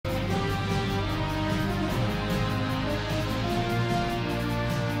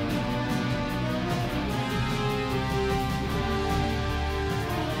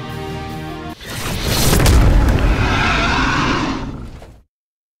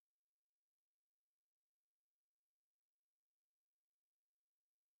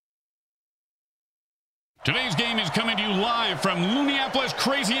Today's game is coming to you live from Minneapolis,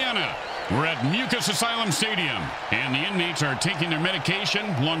 Craziana. We're at Mucus Asylum Stadium, and the inmates are taking their medication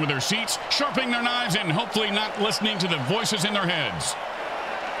along with their seats, sharpening their knives, and hopefully not listening to the voices in their heads.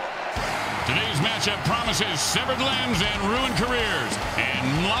 Today's matchup promises severed limbs and ruined careers,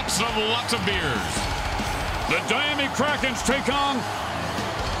 and lots of beers. The Diami Krakens take on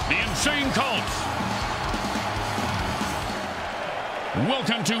the Insane Colts.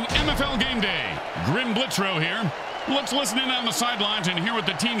 Welcome to MFL Game Day. Grim Blitzrow here. Let's listen in on the sidelines and hear what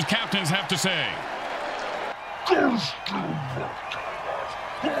the team's captains have to say.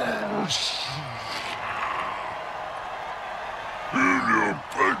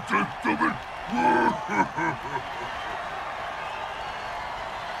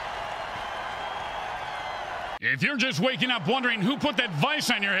 If you're just waking up wondering who put that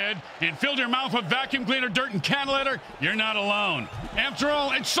vice on your head and filled your mouth with vacuum cleaner, dirt, and cat litter, you're not alone. After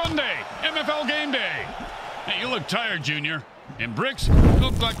all, it's Sunday, MFL Game Day. Hey, you look tired, Junior. And Bricks, you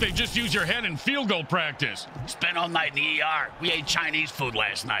look like they just used your head in field goal practice. Spent all night in the ER. We ate Chinese food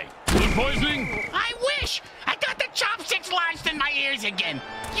last night. Food poisoning? I wish! I got the chopsticks lodged in my ears again.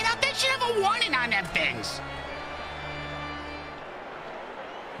 You know, they should have a warning on them things.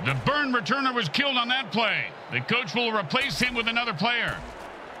 The burn returner was killed on that play. The coach will replace him with another player.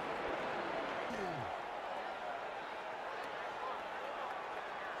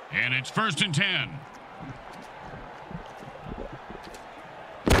 And it's 1st and 10.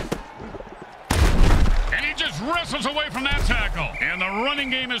 And he just wrestles away from that tackle. And the running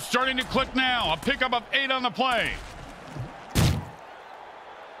game is starting to click now. A pickup of 8 on the play.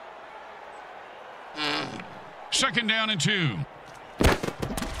 Second down and 2.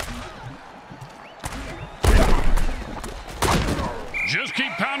 Just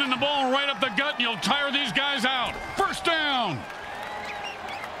keep pounding the ball right up the gut and you'll tire these guys out. First down.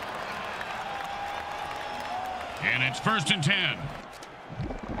 And it's 1st and 10.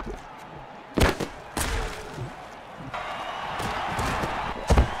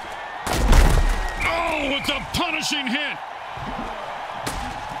 Oh, it's a punishing hit.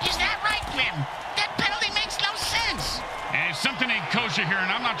 Is that right, Grim? That penalty makes no sense. And it's something ain't kosher here, and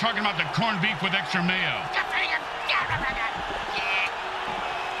I'm not talking about the corned beef with extra mayo.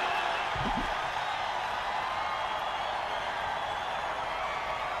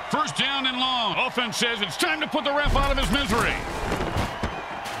 First down and long. Offense says it's time to put the ref out of his misery.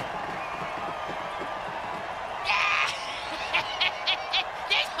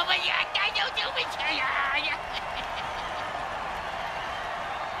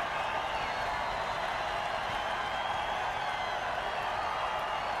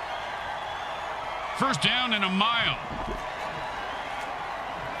 First down and a mile.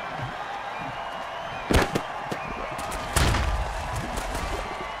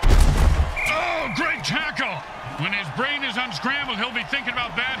 Great tackle. When his brain is unscrambled, he'll be thinking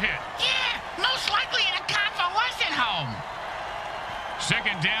about that hit. Yeah, most likely in a convalescent home.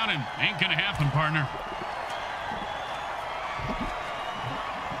 Second down and ain't gonna happen, partner.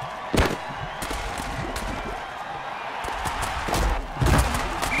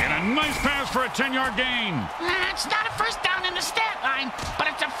 And a nice pass for a 10-yard gain. It's not a first down in the stat line, but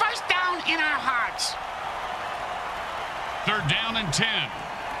it's a first down in our hearts. Third down and 10.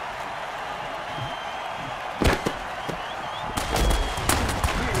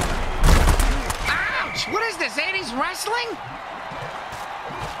 What is this, 80s wrestling?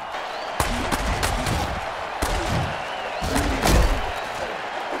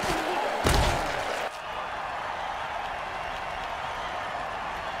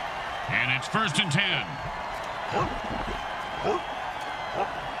 And it's 1st and 10.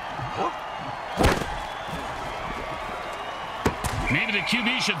 Maybe the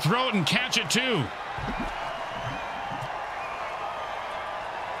QB should throw it and catch it too.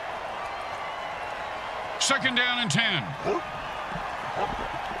 Second down and 10.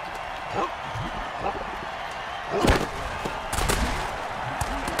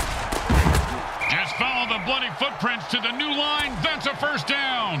 Just follow the bloody footprints to the new line. That's a first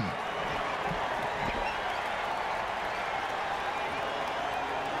down.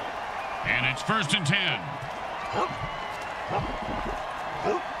 And it's 1st and 10.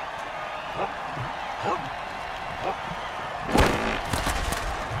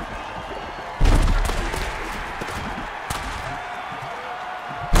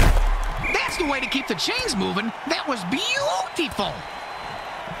 The way to keep the chains moving. That was beautiful.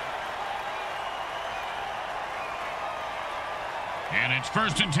 And it's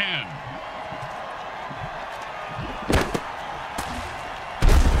 1st and 10.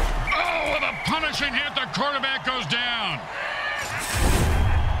 Oh, with a punishing hit, the quarterback goes down.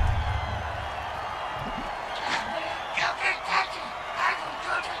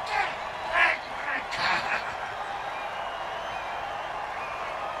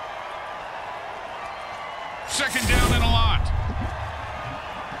 Second down and a lot.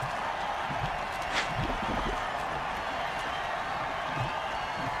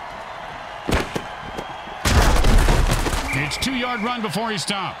 It's 2-yard run before he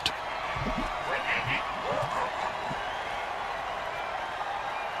stopped.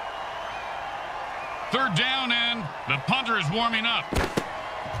 Third down, and the punter is warming up.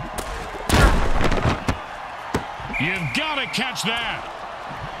 You've got to catch that.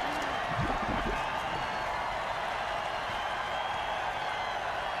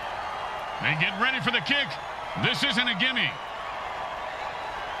 They get ready for the kick. This isn't a gimme.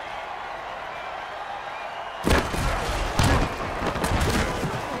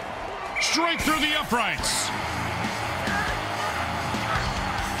 Straight through the uprights.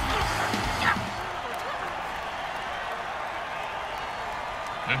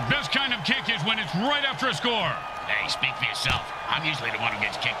 The best kind of kick is when it's right after a score. Hey, speak for yourself. I'm usually the one who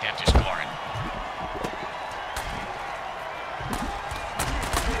gets kicked after scoring.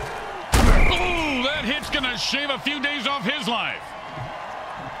 Ooh, that hit's going to shave a few days off his life.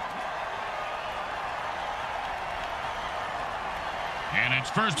 And it's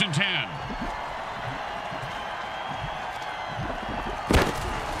 1st and 10.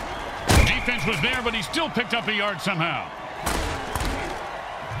 Defense was there, but he still picked up a yard somehow.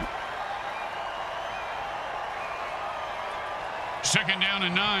 Second down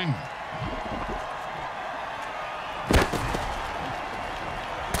and 9.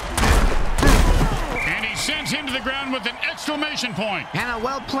 And he sends him to the ground with an exclamation point. And a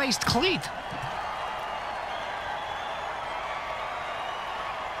well-placed cleat.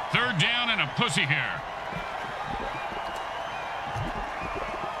 Third down and a pussy here.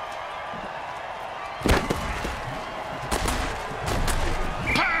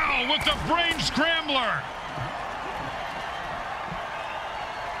 Pow with the brain scrambler.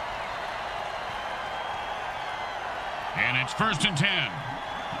 And it's 1st and 10.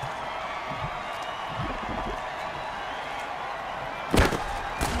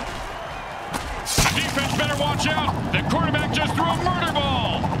 The defense better watch out. The quarterback just threw a murder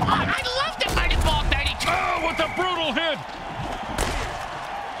ball. I love the murder ball, 32. Oh, with a brutal hit.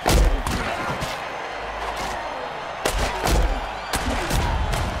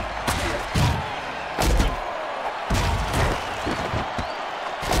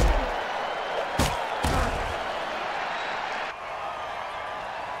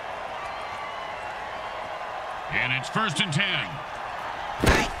 And it's 1st and 10.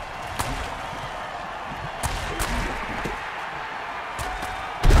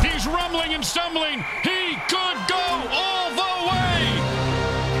 He's rumbling and stumbling. He could go all the way.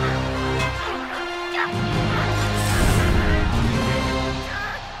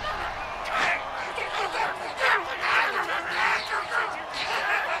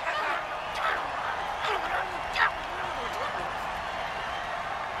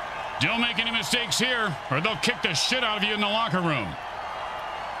 Don't make any mistakes here, or they'll kick the shit out of you in the locker room.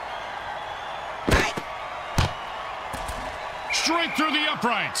 Straight through the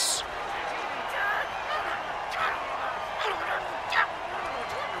uprights.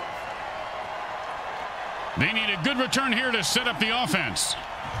 They need a good return here to set up the offense.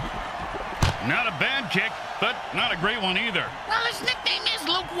 Not a bad kick, but not a great one either. Well, his nickname is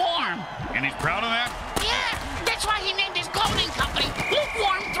Lukewarm. And he's proud of that? Yeah, that's why he named his clothing company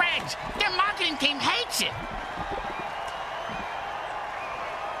Lukewarm Threads. Their marketing team hates it.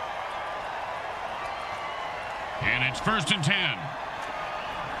 And it's 1st and 10.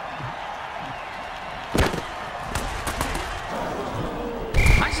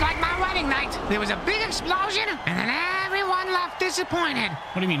 Much like my wedding night, there was a big explosion, and then everyone left disappointed.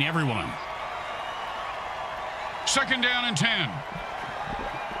 What do you mean, everyone? Second down and 10.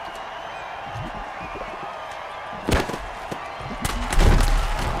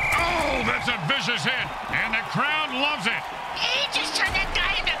 Oh, that's a vicious hit, and the crowd loves it. He just turned that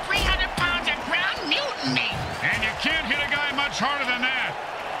guy into 300 pounds of ground mutiny. And you can't hit a guy much harder than that.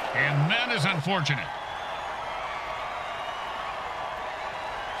 And that is unfortunate.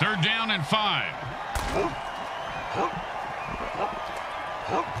 Third down and 5.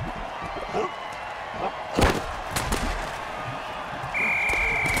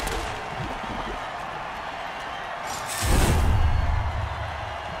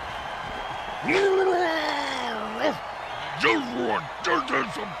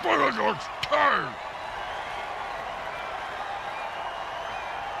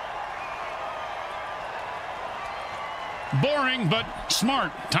 Boring, but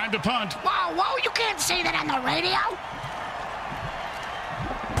smart. Time to punt. Whoa, whoa, you can't say that on the radio.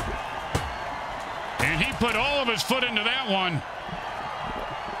 And he put all of his foot into that one.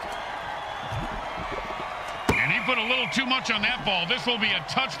 put a little too much on that ball. This will be a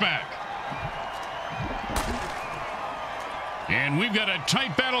touchback. And we've got a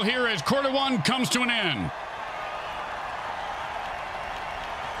tight battle here as quarter one comes to an end.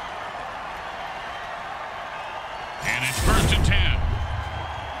 And it's 1st and 10.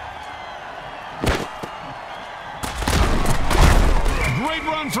 Great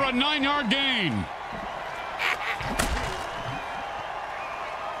run for a 9-yard gain.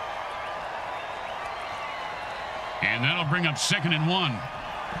 And that'll bring up 2nd and 1.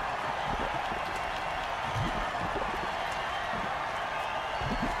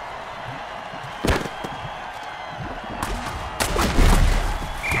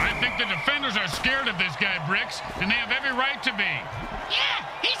 I think the defenders are scared of this guy, Bricks, and they have every right to be. Yeah,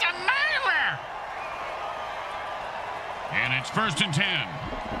 he's a murderer. And it's 1st and 10.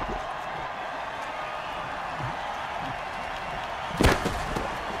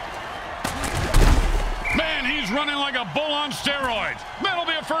 Man, he's running like a bull on steroids. That'll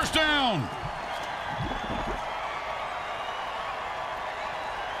be a 1st down.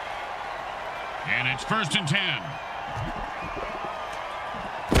 And it's 1st and 10.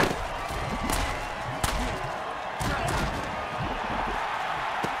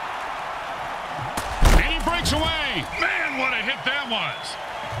 And he breaks away. Man, what a hit that was.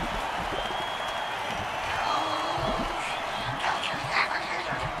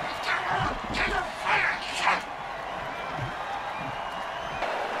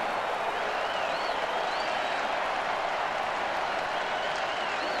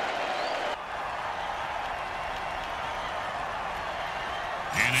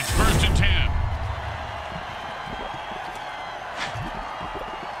 And it's 1st and 10.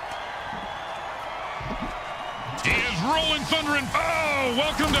 He is rolling thunder and... Oh,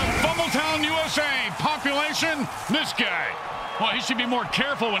 welcome to Bumbletown, USA. Population, this guy. Well, he should be more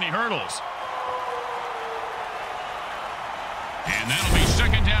careful when he hurdles. And that'll be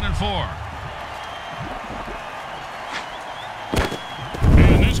 2nd down and 4.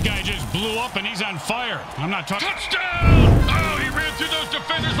 Man, this guy just blew up and he's on fire. I'm not talking... Touchdown! Oh, he ran through those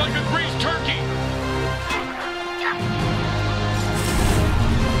defenders like a greased turkey.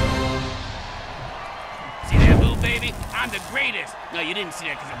 See that move, baby? I'm the greatest. No, you didn't see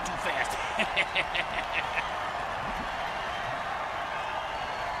that because I'm too fast.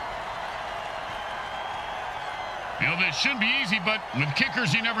 You know, this should be easy, but with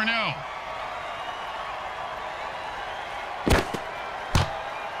kickers, you never know.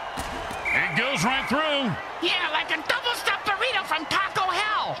 It goes right through. Yeah, like a double-stuffed burrito from Taco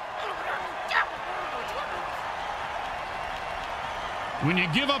Hell. When you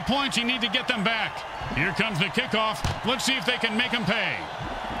give up points, you need to get them back. Here comes the kickoff. Let's see if they can make them pay.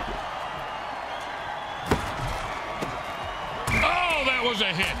 Oh, that was a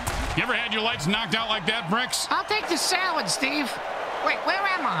hit. You ever had your lights knocked out like that, Bricks? I'll take the salad, Steve. Wait, where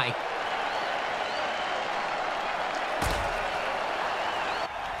am I?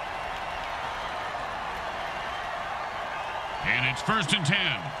 And it's 1st and 10.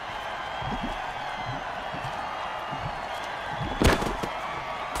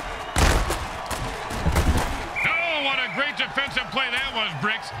 Oh, what a great defensive play that was,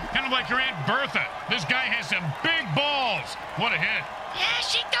 Bricks. Kind of like your Aunt Bertha. This guy has some big balls. What a hit. Yeah,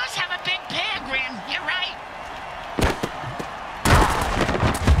 she does have a big pair, Grim. You're right.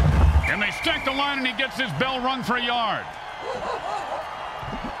 And they stack the line, and he gets his bell rung for a yard.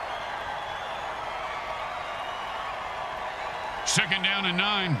 Second down and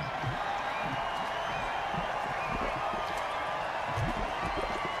 9.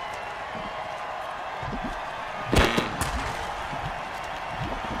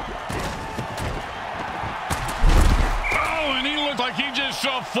 Oh, and he looked like he just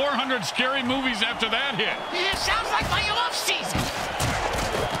saw 400 scary movies after that hit. Yeah, sounds like my off-season.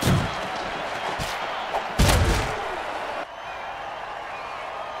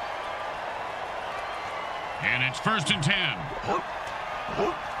 And it's 1st and 10.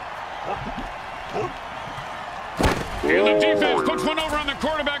 And the defense puts one over on the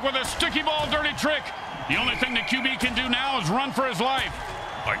quarterback with a sticky ball dirty trick. The only thing the QB can do now is run for his life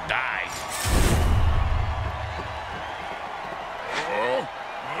or die.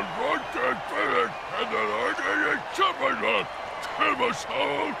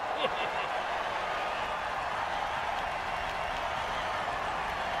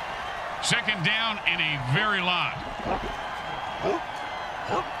 Second down and a very lot.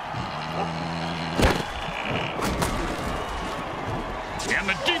 And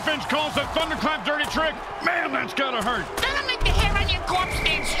the defense calls the thunderclap dirty trick. Man, that's gotta hurt. That'll make the hair on your corpse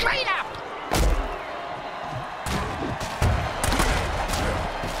stand straight up.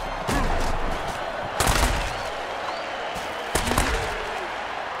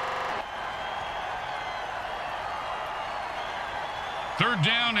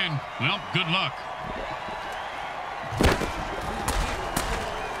 Well, good luck.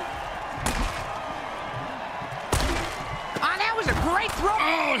 Oh, that was a great throw.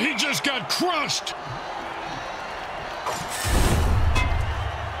 Oh, he just got crushed.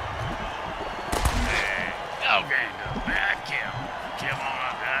 Okay, Kim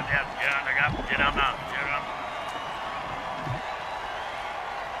on. Get him out.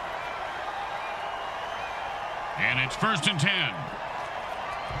 And it's 1st and 10.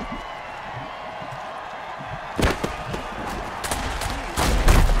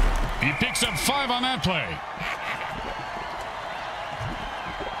 He picks up 5 on that play.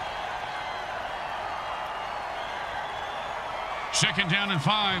 Second down and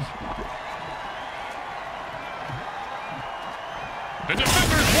 5. The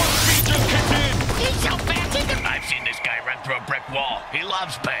defender's warp speed just kicked in. He's so fast, I've seen this guy run through a brick wall. He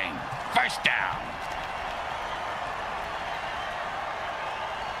loves pain. First down.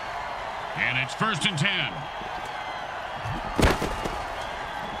 And it's 1st and 10.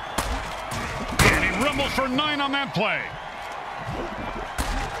 And he rumbles for 9 on that play.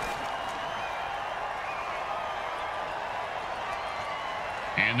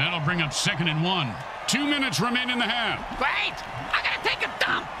 And that'll bring up 2nd and 1. 2 minutes remain in the half. Great! I gotta take a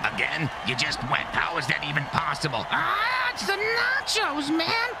dump! Again? You just went. How is that even possible? Ah, it's the nachos,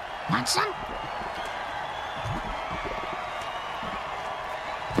 man. Want some?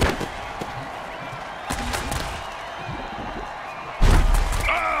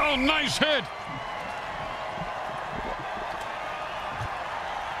 Oh, nice hit.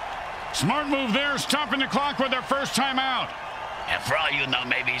 Smart move there, stopping the clock with their first timeout. And for all you know,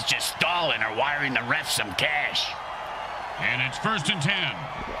 maybe he's just stalling or wiring the refs some cash. And it's 1st and 10.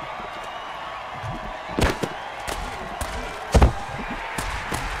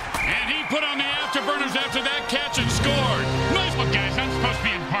 And he put on the afterburners after that catch and scored. Nice. Look, guys, I'm supposed to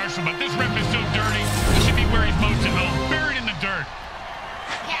be impartial, but this ref is so dirty. He should be where he's most at home, buried in the dirt.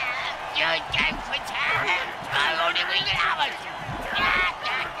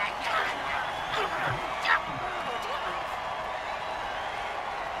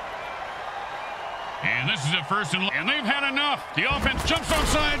 And this is a 1st and they've had enough. The offense jumps on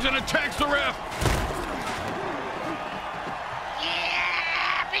sides and attacks the ref.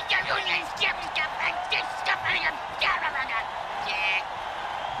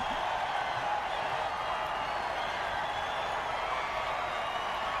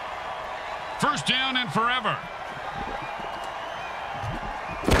 First down and forever.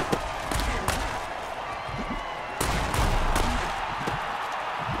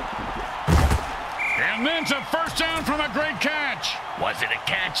 And then it's a first down from a great catch. Was it a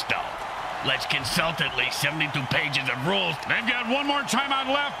catch, though? Let's consult at least 72 pages of rules. They've got one more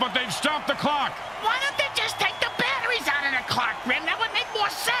timeout left, but they've stopped the clock. Why don't they just take the batteries out of the clock, Grim? That would make more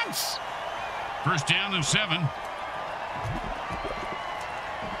sense. First down and 7.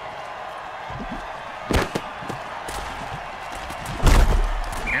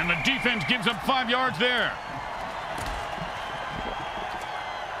 And the defense gives up 5 yards there.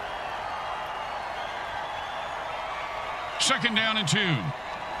 Second down and 2. And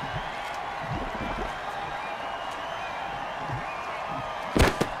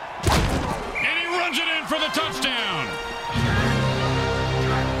he runs it in for the touchdown.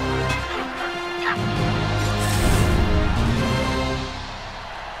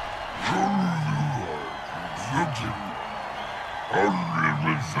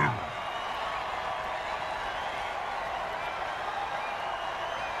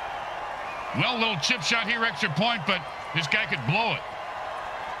 Well, little chip shot here, extra point, but this guy could blow it.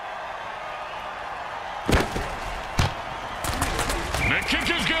 The kick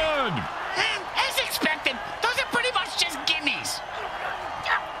is good. As expected, those are pretty much just gimmies.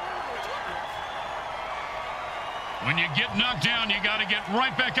 When you get knocked down, you got to get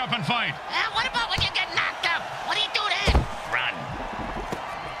right back up and fight. What about when you get knocked up? What do you do then? Run.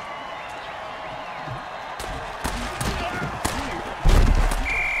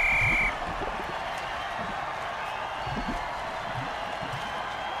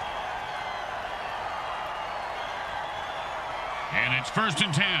 And it's 1st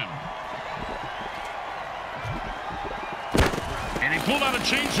and 10. And he pulled out a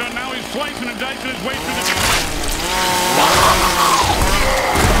chainsaw. Now he's slicing and dicing his way through the defense.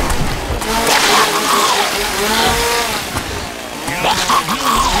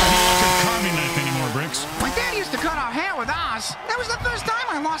 Carving knife anymore, Bricks. My dad used to cut our hair with ours. That was the first time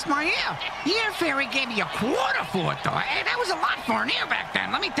I lost my ear. The ear fairy gave me a quarter for it, though. Hey, that was a lot for an ear back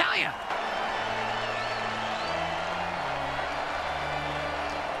then, let me tell you.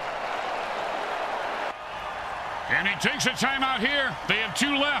 And he takes a timeout here. They have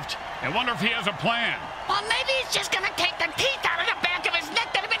 2 left. I wonder if he has a plan. Well, maybe he's just going to take the teeth out of the back of his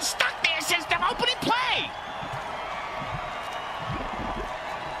neck that have been stuck there since the opening play.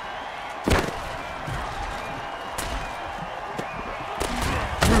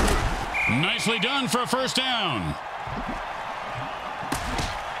 Nicely done for a first down.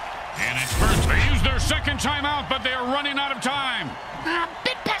 And it's first. They use their second timeout, but they are running out of time. A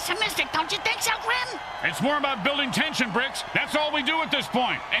bit pessimistic, don't you think so, Grim? It's more about building tension, Bricks. That's all we do at this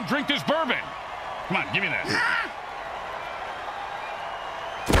point. And drink this bourbon. Come on, give me that.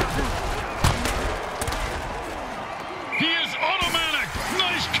 He is automatic.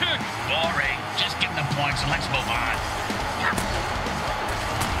 Nice kick. Boring. Just give him the points and let's move on.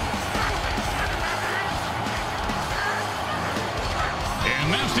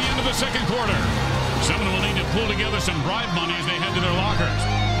 And that's the end of the second quarter. Someone will need to pull together some bribe money as they head to their lockers.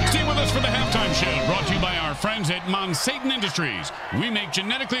 Stay with us for the halftime show, brought to you by our friends at Monsatan Industries. We make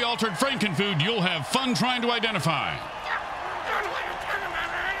genetically altered frankenfood you'll have fun trying to identify.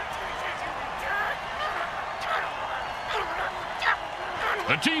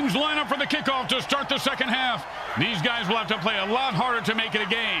 The teams line up for the kickoff to start the second half. These guys will have to play a lot harder to make it a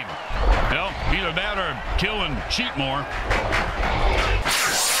game. Well, either that or kill and cheat more.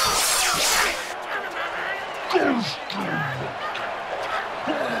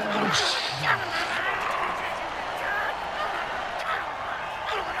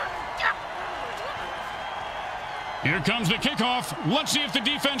 Here comes the kickoff. Let's see if the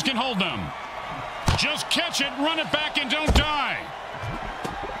defense can hold them. Just catch it, run it back, and don't die.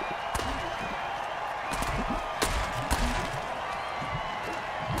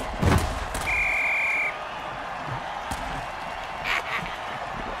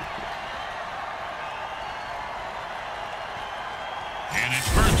 And it's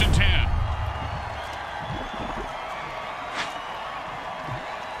 1st and 10.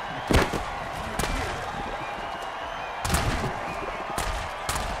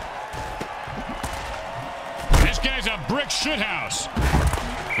 This guy's a brick shithouse.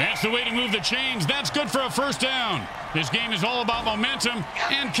 That's the way to move the chains. That's good for a first down. This game is all about momentum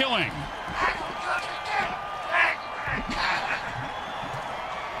and killing.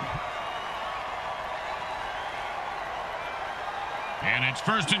 And it's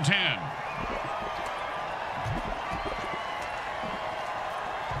 1st and 10.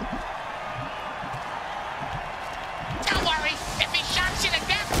 Don't worry. If he shocks you to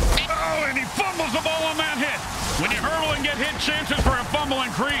death... Oh, and he fumbles the ball on that hit. When you hurdle and get hit, chances for a fumble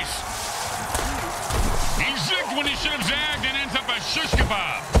increase. He zigged when he should have zagged and ends up a shish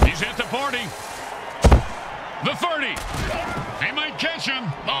kebab. He's at the 40. The 30. They might catch him.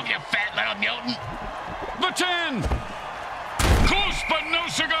 Move, you fat little mutant. The 10. Close, but no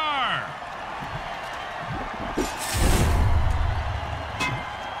cigar.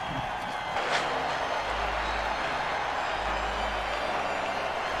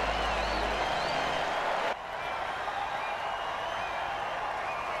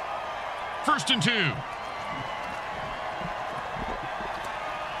 First and 2.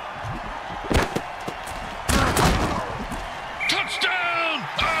 Touchdown!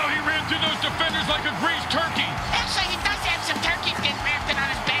 Oh, he ran through those defenders like a greased turkey. Actually, he does have some turkeys getting rafted on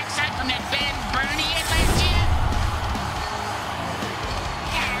his backside from that bad burn he had last year.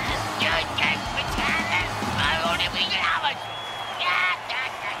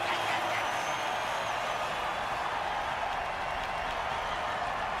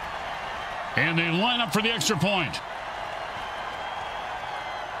 And they line up for the extra point.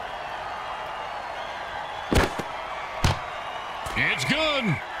 It's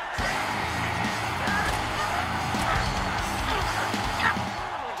good.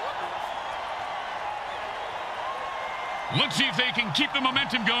 Let's see if they can keep the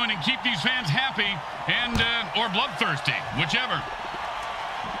momentum going and keep these fans happy and or bloodthirsty, whichever.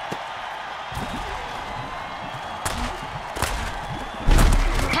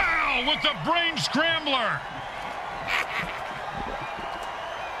 Pow! With the brain scrambler.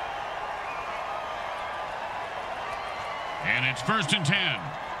 And it's 1st and 10.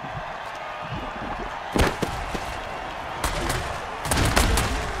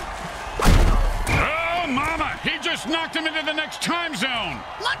 Oh, mama! He just knocked him into the next time zone.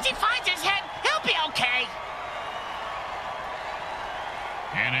 Once he finds his head, he'll be okay.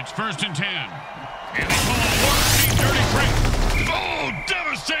 And it's 1st and 10. And they pull a warp-speed dirty trick. Oh,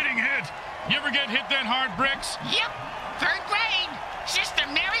 devastating hit. You ever get hit that hard, Bricks? Yep, 3rd grade. Sister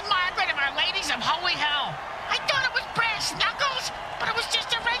Mary Margaret of Our Ladies of Holy Hell. I thought it was brass knuckles, but it was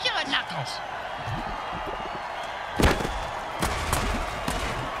just a regular knuckles.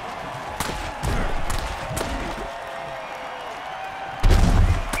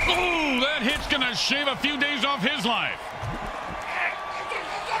 shave a few days off his life.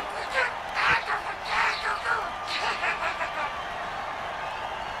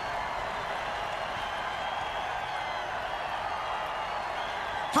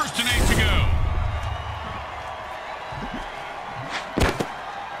 First and 8 to go.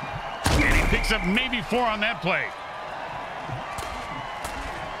 And he picks up maybe 4 on that play.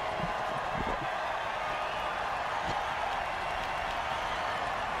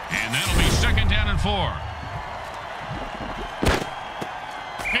 And that'll be 2nd down and 4.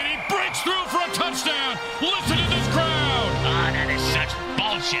 And he breaks through for a touchdown. Listen to this crowd. Oh, that is such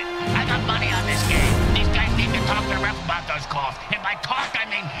bullshit. I got money on this game. These guys need to talk to the ref about those calls. And by talk, I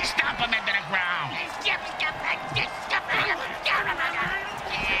mean stomp them into the ground.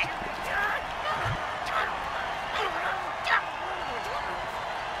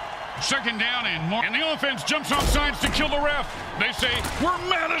 Second down and more. And the offense jumps off sides to kill the ref. They say, we're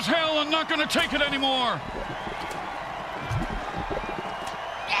mad as hell and not going to take it anymore.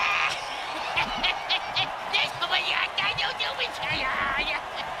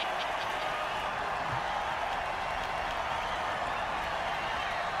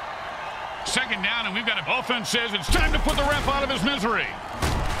 Second down, and we've got an offense says it's time to put the ref out of his misery.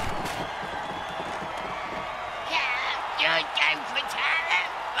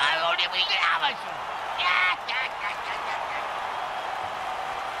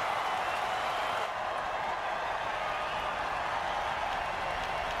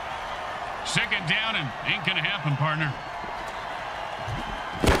 Second down, and ain't gonna happen, partner.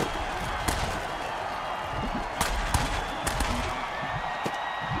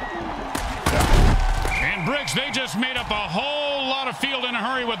 And Bricks, they just made up a whole lot of field in a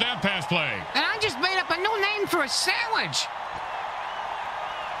hurry with that pass play. And I just made up a new name for a sandwich.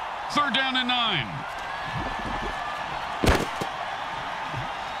 3rd down and 9.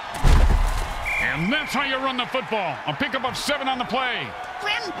 And that's how you run the football. A pickup of 7 on the play.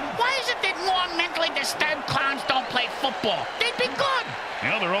 Grim, why is it that more mentally disturbed clowns don't play football? They'd be good.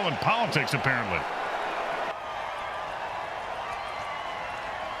 Yeah, they're all in politics, apparently.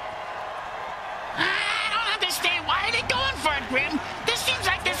 I don't understand. Why are they going for it, Grim? This seems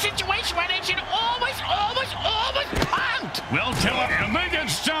like the situation where they should always punt. Well, tell them, and they get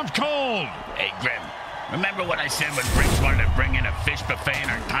stopped cold. Hey, Grim, remember what I said when Briggs wanted to bring in a fish buffet in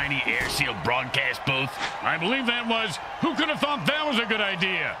our tiny air-sealed broadcast booth? I believe that was, who could have thought that was a good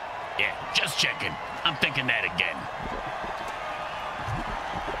idea? Yeah, just checking. I'm thinking that again.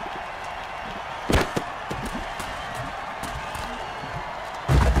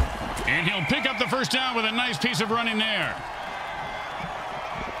 And he'll pick up the first down with a nice piece of running there.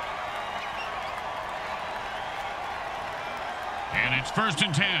 And it's 1st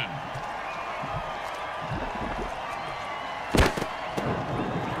and 10.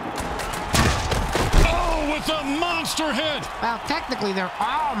 Oh, with a monster hit. Well, technically, they're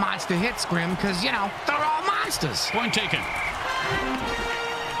all monster hits, Grim, because, you know, they're all monsters. Point taken.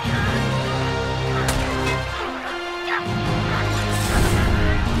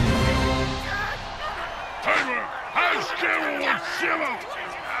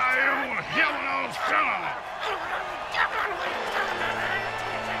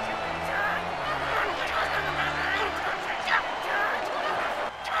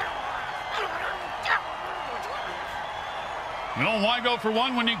 You know, why go for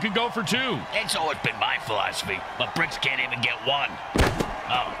 1 when you could go for 2? It's always been my philosophy, but Bricks can't even get 1.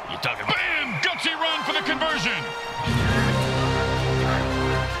 Oh, you're talking about... Bam! Gutsy run for the conversion.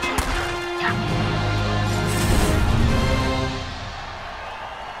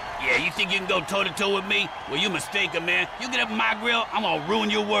 Yeah, you think you can go toe-to-toe with me? Well, you mistaken, man. You get up my grill, I'm gonna ruin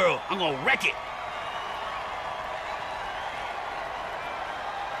your world. I'm gonna wreck it.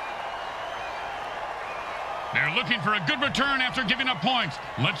 They're looking for a good return after giving up points.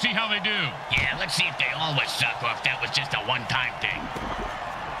 Let's see how they do. Yeah, let's see if they always suck or if that was just a one-time thing.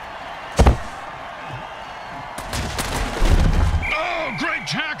 Oh, great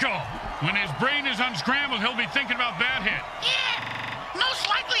tackle. When his brain is unscrambled, he'll be thinking about that hit. Yeah, most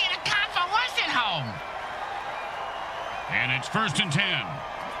likely in a convalescent home. And it's 1st and 10.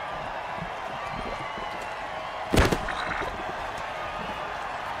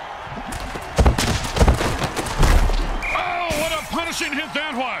 Punishing hit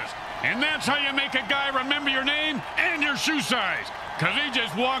that was. And that's how you make a guy remember your name and your shoe size. Because he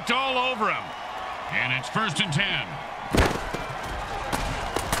just walked all over him. And it's 1st and 10.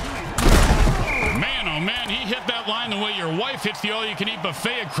 Man, oh man, he hit that line the way your wife hits the all-you-can-eat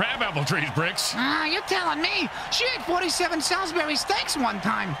buffet at crabapple trees, Bricks. You're telling me. She ate 47 Salisbury steaks one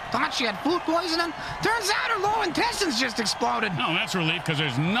time. Thought she had food poisoning. Turns out her lower intestines just exploded. Oh, that's relief, because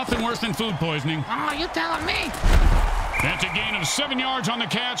there's nothing worse than food poisoning. Oh, you're telling me. That's a gain of 7 yards on the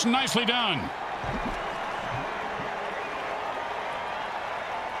catch. Nicely done.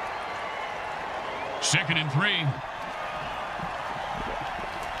 Second and 3.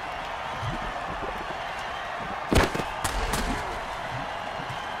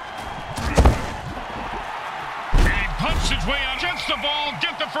 His way out, gets the ball,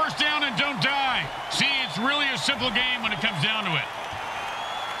 get the first down, and don't die. See, it's really a simple game when it comes down to it.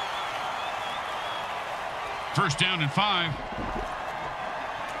 First down and 5.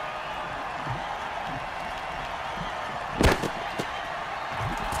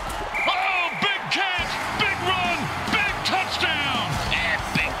 Oh, big catch, big run, big touchdown. Yeah,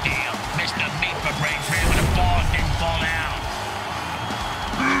 big deal. Mr. Meat for breaks ran when the ball didn't fall down.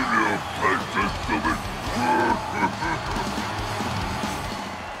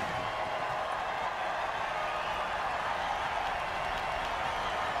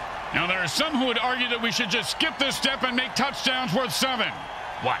 Now, there are some who would argue that we should just skip this step and make touchdowns worth 7.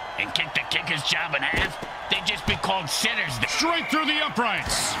 What, and kick the kicker's job in half? They'd just be called sitters. Straight through the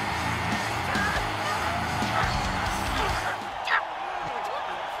uprights.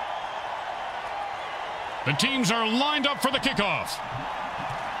 The teams are lined up for the kickoff.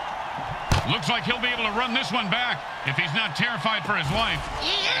 Looks like he'll be able to run this one back if he's not terrified for his life.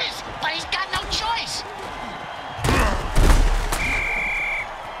 He is, but he's got no choice.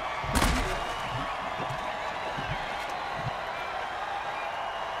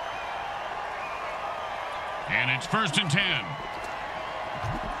 And it's first and 10.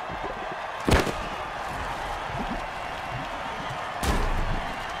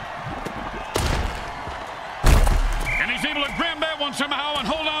 And he's able to grab that one somehow and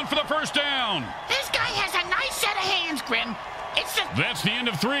hold on for the first down. This guy has a nice set of hands, Grim. That's the end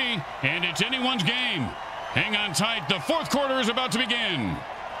of 3, and it's anyone's game. Hang on tight. The fourth quarter is about to begin.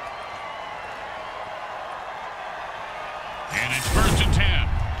 And it's first and 10.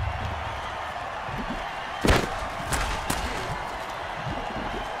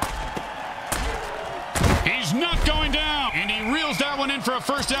 He's not going down, and he reels that one in for a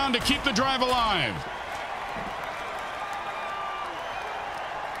first down to keep the drive alive.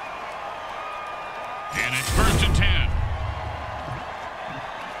 And it's first and 10.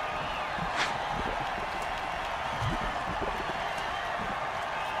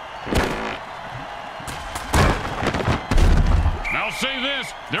 I'll say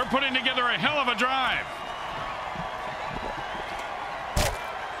this, they're putting together a hell of a drive.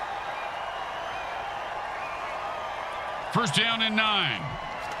 First down and 9.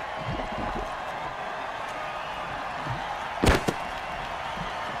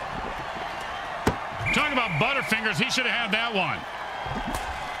 Talking about Butterfingers, he should have had that one.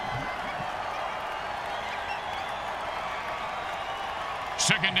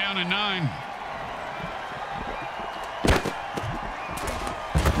 Second down and 9.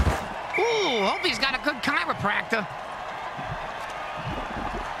 Ooh, hope he's got a good chiropractor.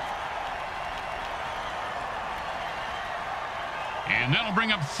 And that'll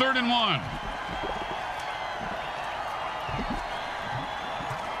bring up third and 1.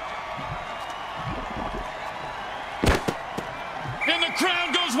 And the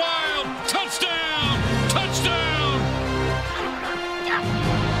crowd goes wild. Touchdown! Touchdown!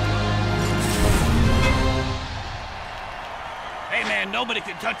 Hey, man, nobody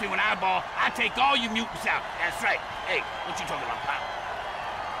can touch me when I ball. I take all you mutants out. That's right. Hey, what you talking about, pal?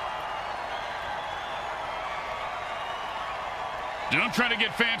 Don't try to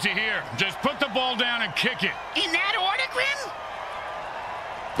get fancy here. Just put the ball down and kick it. In that order, Grim?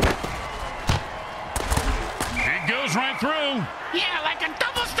 It goes right through. Yeah, like a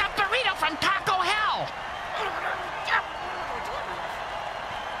double-stuffed burrito from Taco Hell.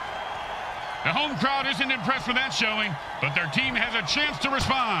 The home crowd isn't impressed with that showing, but their team has a chance to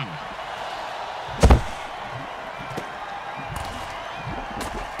respond.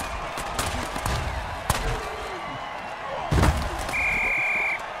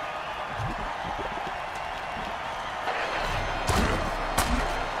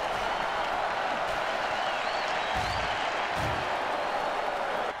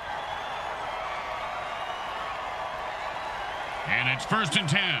 And it's first and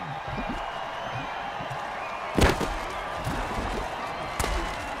 10.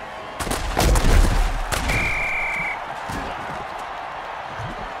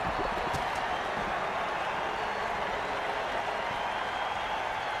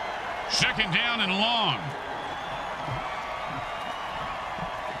 Second down and long.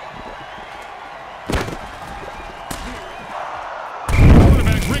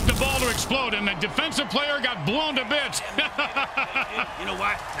 explode, and the defensive player got blown to bits. You know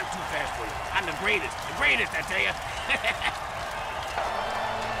what? I'm too fast for you. I'm the greatest, I tell you.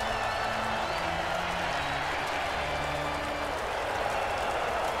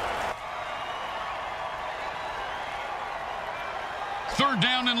 Third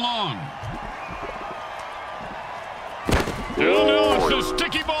down and long. Oh, no, it's the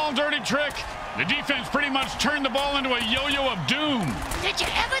sticky ball dirty trick. The defense pretty much turned the ball into a yo-yo of doom. Did you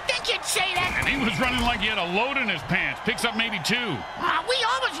ever think you'd say that? And he was running like he had a load in his pants. Picks up maybe 2. We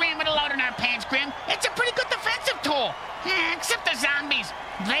always ran with a load in our pants, Grim. It's a pretty good defensive tool. Except the zombies.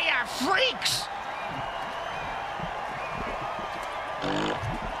 They are freaks.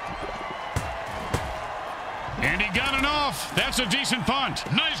 And he got it off. That's a decent punt.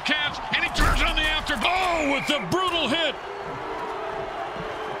 Nice catch, and he turns on the after. Oh, with the brutal hit.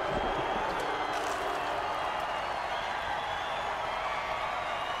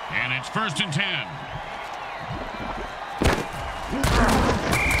 And it's 1st and 10.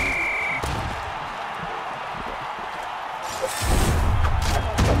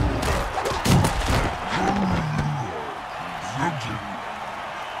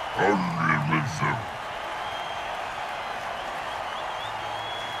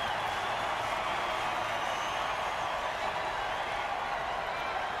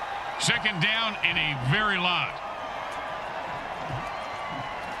 Second down in a very lot.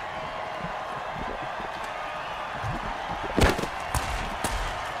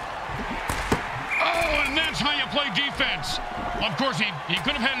 Oh, and that's how you play defense. Well, of course, he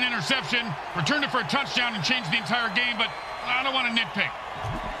could have had an interception, returned it for a touchdown, and changed the entire game, but I don't want to nitpick.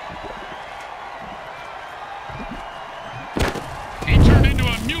 He turned into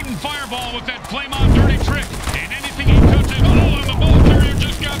a mutant fireball with that flame-on dirty trick, and anything he touches, and the ball carrier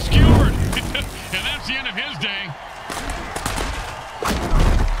just got skewered. And that's the end of his day.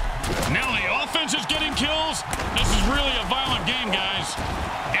 Now the offense is getting kills. This is really a violent game, guys.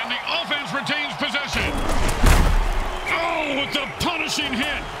 And the offense retains possession. Oh, with the punishing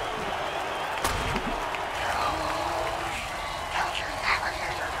hit.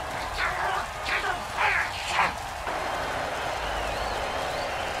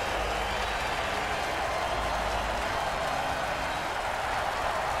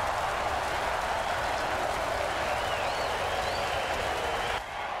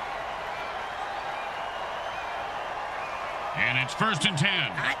 And it's 1st and 10.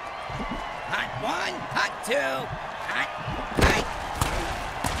 Hot 1, hot 2, hot.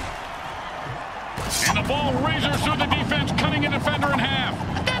 And the ball razors through the defense, cutting a defender in half.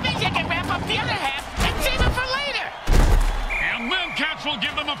 That means you can wrap up the other half and save it for later. And then Cats will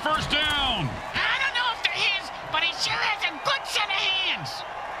give them a 1st down. I don't know if they're his, but he sure has a good set of hands.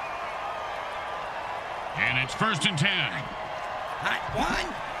 And it's 1st and 10. Hot 1,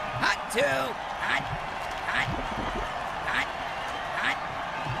 hot 2, hot.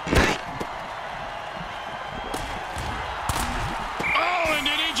 Oh, and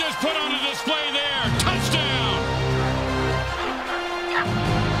did he just put on a display there? Touchdown!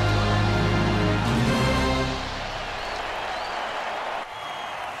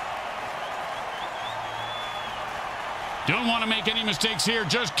 Don't want to make any mistakes here.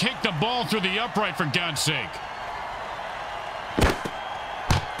 Just kick the ball through the upright, for God's sake.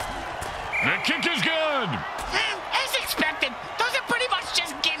 The kick is good. As expected, those are pretty much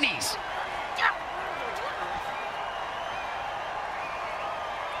just gimmies.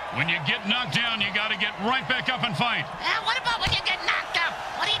 When you get knocked down, you got to get right back up and fight. What about when you get knocked up?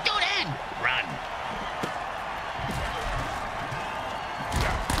 What do you do then? Run.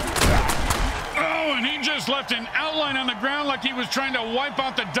 Oh, and he just left an outline on the ground like he was trying to wipe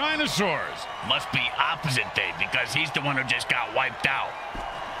out the dinosaurs. Must be opposite day, because he's the one who just got wiped out.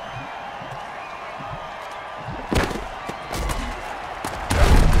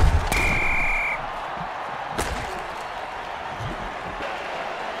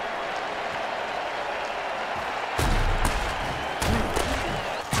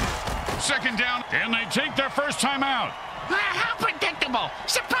 Second down, and they take their first time out. How predictable.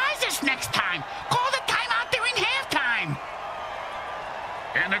 Surprise us next time. Call the timeout during halftime.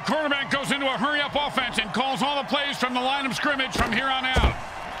 And the quarterback goes into a hurry-up offense and calls all the plays from the line of scrimmage from here on out.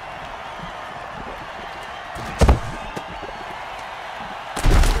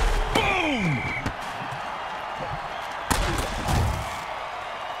 Boom!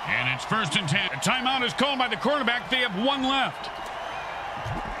 And it's 1st and 10. A timeout is called by the quarterback. They have 1 left.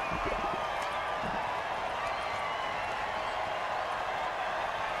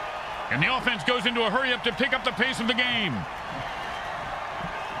 And the offense goes into a hurry-up to pick up the pace of the game.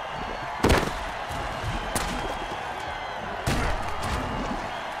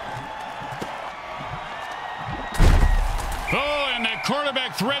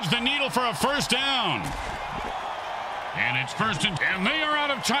 quarterback threads the needle for a first down. And it's first and they are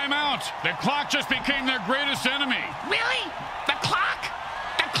out of timeout. The clock just became their greatest enemy. Really? The clock?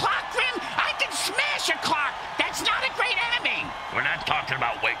 The clock, Grim? I can smash a clock. That's not a great enemy. We're not talking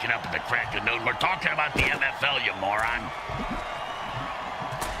about waking up at the crack of noon. We're talking about the MFL, you moron.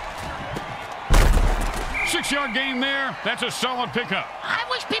 6-yard gain there. That's a solid pickup. I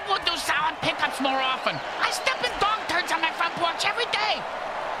wish people would do solid pickups more often. I step in dog turds on my front porch every day.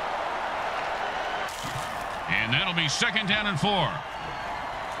 And that'll be 2nd down and 4.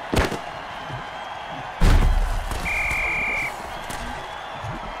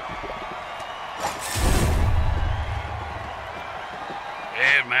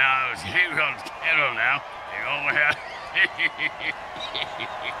 Hey, man, I was hanging on the schedule now. You know,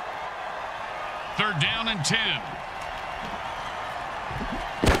 3rd down and 10.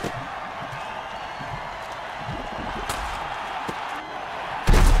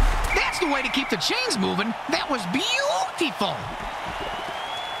 That's the way to keep the chains moving. That was beautiful.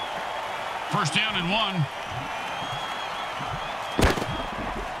 1st down and 1.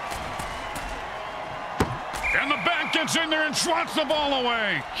 And the back gets in there and swats the ball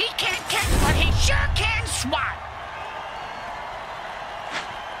away. He can't catch, but he sure can swat.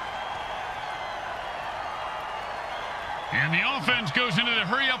 And the offense goes into the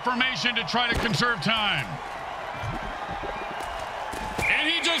hurry-up formation to try to conserve time. And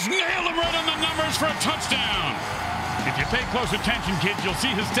he just nailed him right on the numbers for a touchdown. If you pay close attention, kids, you'll see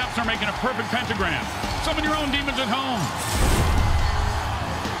his steps are making a perfect pentagram. Summon your own demons at home.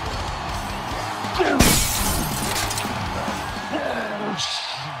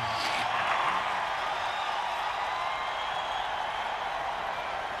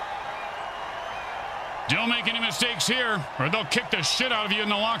 Don't make any mistakes here, or they'll kick the shit out of you in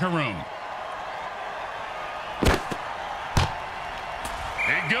the locker room.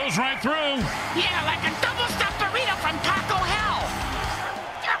 It goes right through. Yeah, like a double-stuffed burrito from Taco Hell.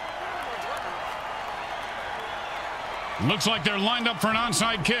 Looks like they're lined up for an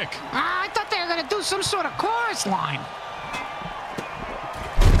onside kick. I thought they were going to do some sort of chorus line.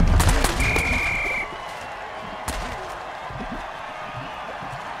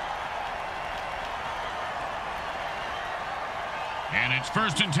 And it's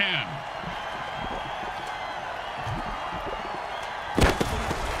 1st and 10.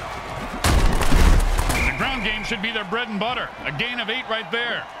 The ground game should be their bread and butter. A gain of 8 right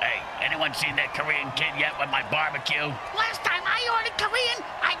there. Hey, anyone seen that Korean kid yet with my barbecue? Last time I ordered Korean,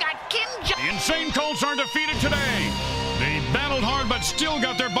 I got kimchi. The insane Colts are defeated today. They battled hard but still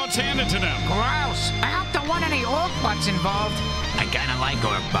got their butts handed to them. Gross. I hope there weren't any orc butts involved. I kinda like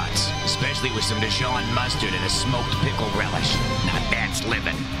orc butts, especially with some Dijon mustard and a smoked pickle relish. Now that's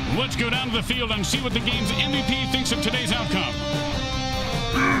living. Let's go down to the field and see what the game's MVP thinks of today's outcome.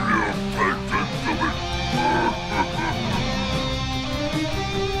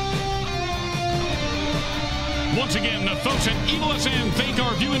 Once again, the folks at Evil SN thank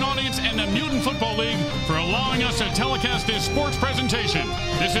our viewing audience and the Mutant Football League for allowing us to telecast this sports presentation.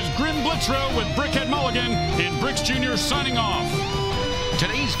 This is Grim Blitzrow with Brickhead Mulligan and Bricks Jr. signing off.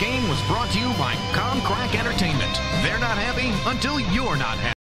 Today's game was brought to you by Crack Entertainment. They're not happy until you're not happy.